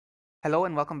Hello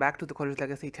and welcome back to the Coder's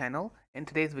Legacy channel. In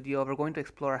today's video, we're going to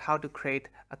explore how to create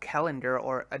a calendar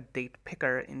or a date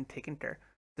picker in Tkinter.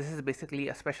 This is basically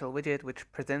a special widget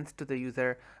which presents to the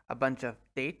user a bunch of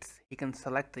dates. He can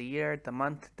select the year, the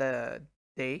month, the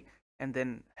day, and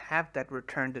then have that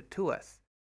returned to us.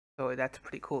 So that's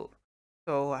pretty cool.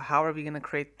 So how are we going to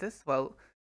create this? Well,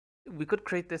 we could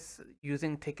create this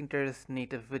using Tkinter's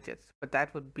native widgets, but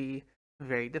that would be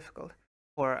very difficult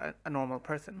for a normal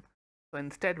person. So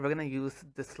instead, we're going to use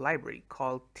this library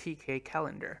called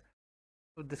tkCalendar.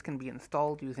 So this can be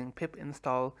installed using pip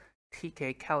install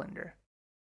tkCalendar.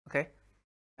 Okay,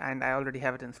 and I already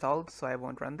have it installed, so I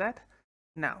won't run that.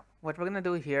 Now, what we're going to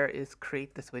do here is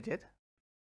create this widget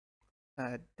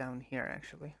down here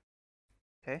actually.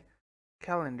 Okay,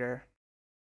 calendar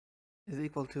is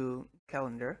equal to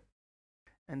calendar,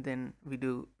 and then we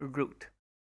do root.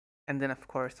 And then of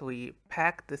course we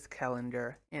pack this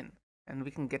calendar in, and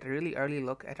we can get a really early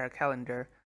look at our calendar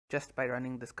just by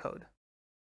running this code.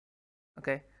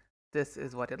 Okay, this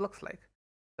is what it looks like.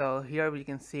 So here we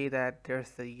can see that there's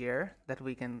the year that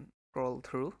we can scroll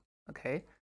through. Okay,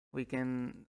 we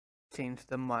can change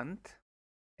the month,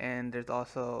 and there's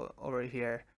also over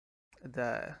here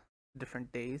the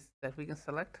different days that we can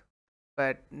select.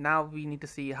 But now we need to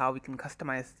see how we can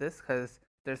customize this, because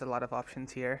there's a lot of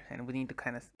options here and we need to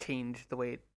kind of change the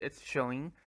way it's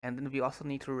showing. And then we also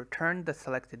need to return the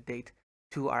selected date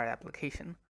to our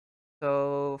application.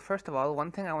 So first of all,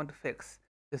 one thing I want to fix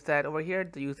is that over here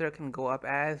the user can go up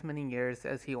as many years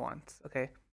as he wants. Okay,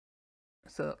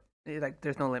 so like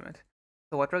there's no limit.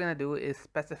 So what we're going to do is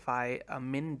specify a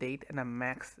min date and a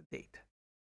max date.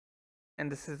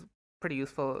 And this is pretty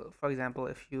useful, for example,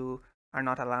 if you are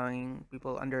not allowing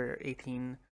people under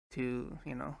 18 to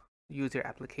use your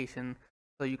application.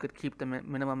 So you could keep the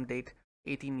minimum date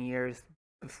 18 years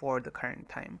before the current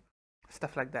time,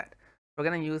 stuff like that. We're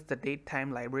going to use the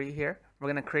DateTime library here. We're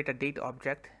going to create a date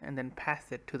object and then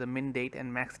pass it to the min date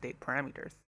and max date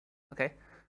parameters. Okay,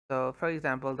 so for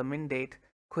example, the min date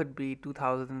could be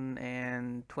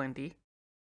 2020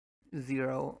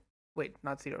 0, wait,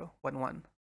 not 0, 1.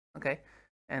 Okay,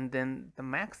 and then the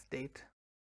max date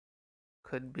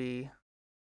could be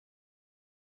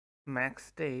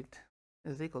max date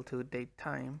is equal to date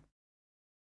time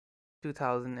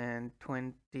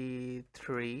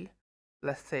 2023,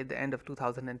 let's say the end of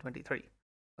 2023.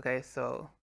 Okay,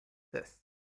 so this.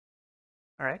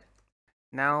 All right,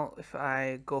 now if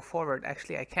I go forward,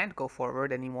 actually I can't go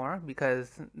forward anymore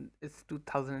because it's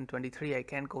 2023. I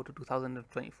can't go to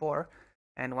 2024,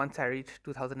 and once I reach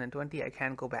 2020 I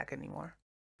can't go back anymore.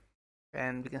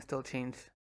 And we can still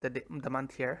change the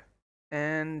month here,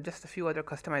 and just a few other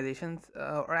customizations,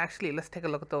 or actually let's take a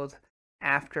look at those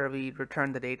after we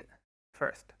return the date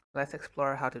first. Let's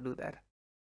explore how to do that.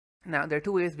 Now there are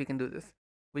two ways we can do this.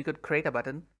 We could create a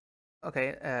button,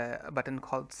 okay, a button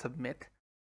called submit,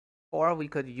 or we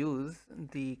could use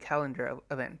the calendar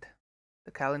event.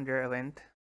 The calendar event,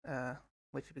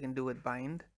 which we can do with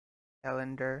bind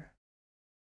calendar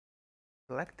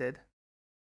selected,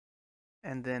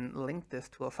 and then link this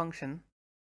to a function.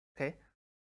 Okay,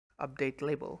 update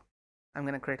label. I'm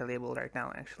going to create a label right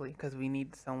now actually, because we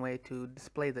need some way to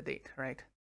display the date, right?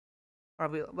 Or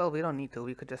we don't need to,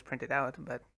 we could just print it out,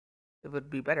 but it would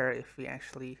be better if we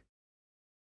actually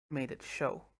made it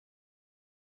show.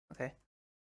 Okay,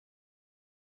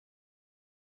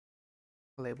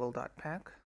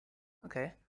 label.pack.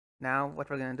 Okay, now what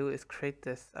we're going to do is create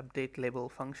this update label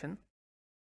function.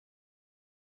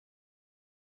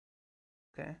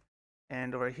 Okay,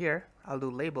 and over here I'll do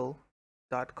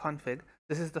label.config.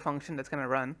 This is the function that's going to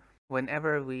run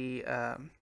whenever we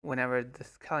whenever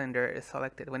this calendar is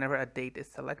selected, whenever a date is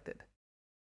selected.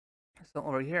 So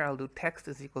over here I'll do text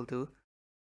is equal to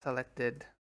selected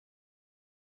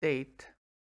date,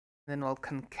 then we'll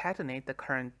concatenate the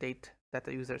current date that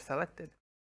the user selected.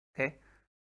 Okay,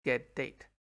 get date.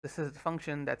 This is the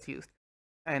function that's used.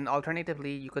 And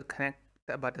alternatively, you could connect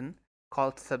a button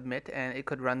called submit, and it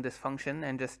could run this function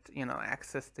and just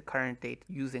access the current date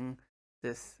using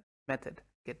this method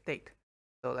get date.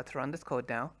 So let's run this code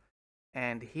now,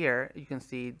 and here you can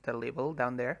see the label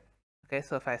down there. Okay,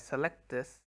 so if I select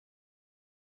this,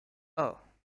 oh,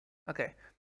 okay,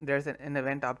 there's an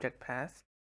event object passed.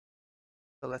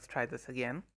 So let's try this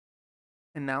again,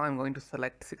 and now I'm going to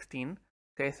select 16.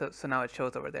 Okay, so now it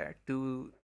shows over there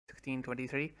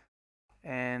 2/16/23,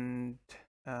 and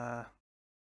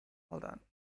hold on.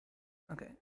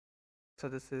 Okay, so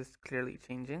this is clearly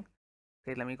changing.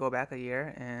 Okay, let me go back a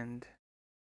year and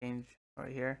change over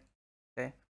here.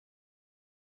 Okay,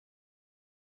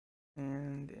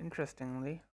 and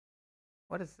interestingly,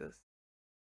 what is this?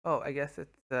 Oh, I guess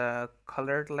it's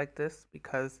colored like this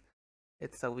because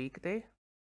it's a weekday.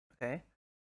 Okay.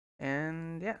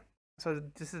 And yeah, so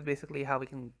this is basically how we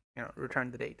can,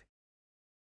 return the date.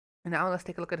 And now let's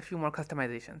take a look at a few more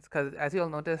customizations, because as you'll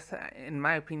notice, in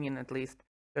my opinion at least,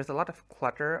 there's a lot of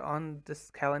clutter on this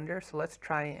calendar. So let's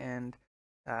try and,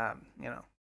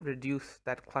 reduce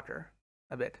that clutter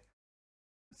a bit.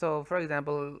 So for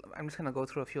example, I'm just gonna go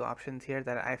through a few options here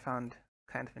that I found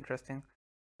kind of interesting.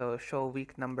 So show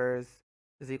week numbers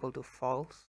is equal to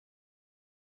false.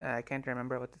 I can't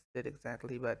remember what this did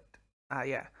exactly, but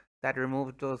yeah, that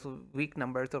removed those week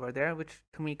numbers over there, which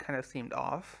to me kind of seemed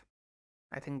off.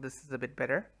 I think this is a bit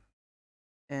better.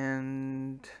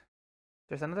 And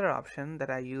there's another option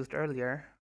that I used earlier,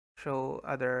 show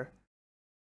other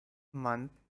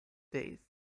month days.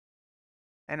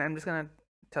 And I'm just gonna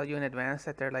tell you in advance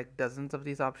that there are like dozens of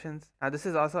these options. Now this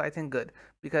is also, I think, good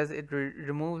because it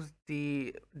removes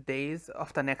the days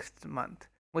of the next month,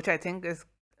 which I think is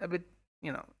a bit,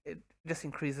 it just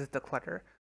increases the clutter.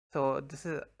 So this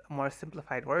is a more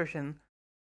simplified version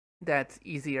that's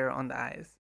easier on the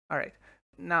eyes. All right.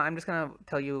 Now I'm just gonna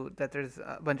tell you that there's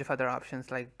a bunch of other options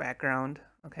like background,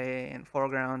 okay, and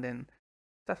foreground and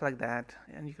stuff like that.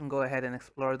 And you can go ahead and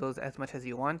explore those as much as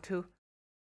you want to.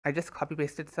 I just copy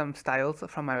pasted some styles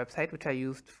from my website, which I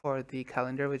used for the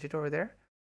calendar widget over there.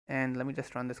 And let me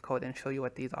just run this code and show you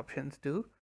what these options do.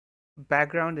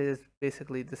 Background is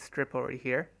basically the strip over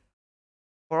here.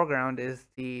 Foreground is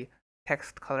the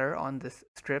text color on this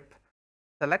strip.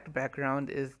 Select background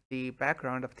is the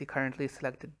background of the currently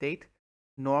selected date.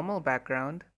 Normal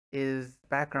background is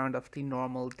background of the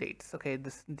normal dates. Okay,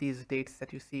 these dates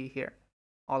that you see here,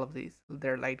 all of these,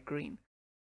 they're light green.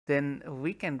 Then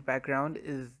weekend background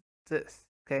is this,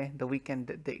 okay, the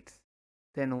weekend dates.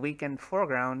 Then weekend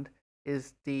foreground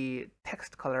is the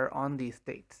text color on these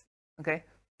dates. Okay,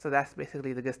 so that's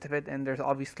basically the gist of it. And there's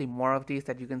obviously more of these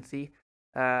that you can see.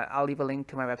 I'll leave a link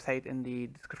to my website in the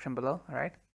description below. All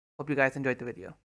right. Hope you guys enjoyed the video.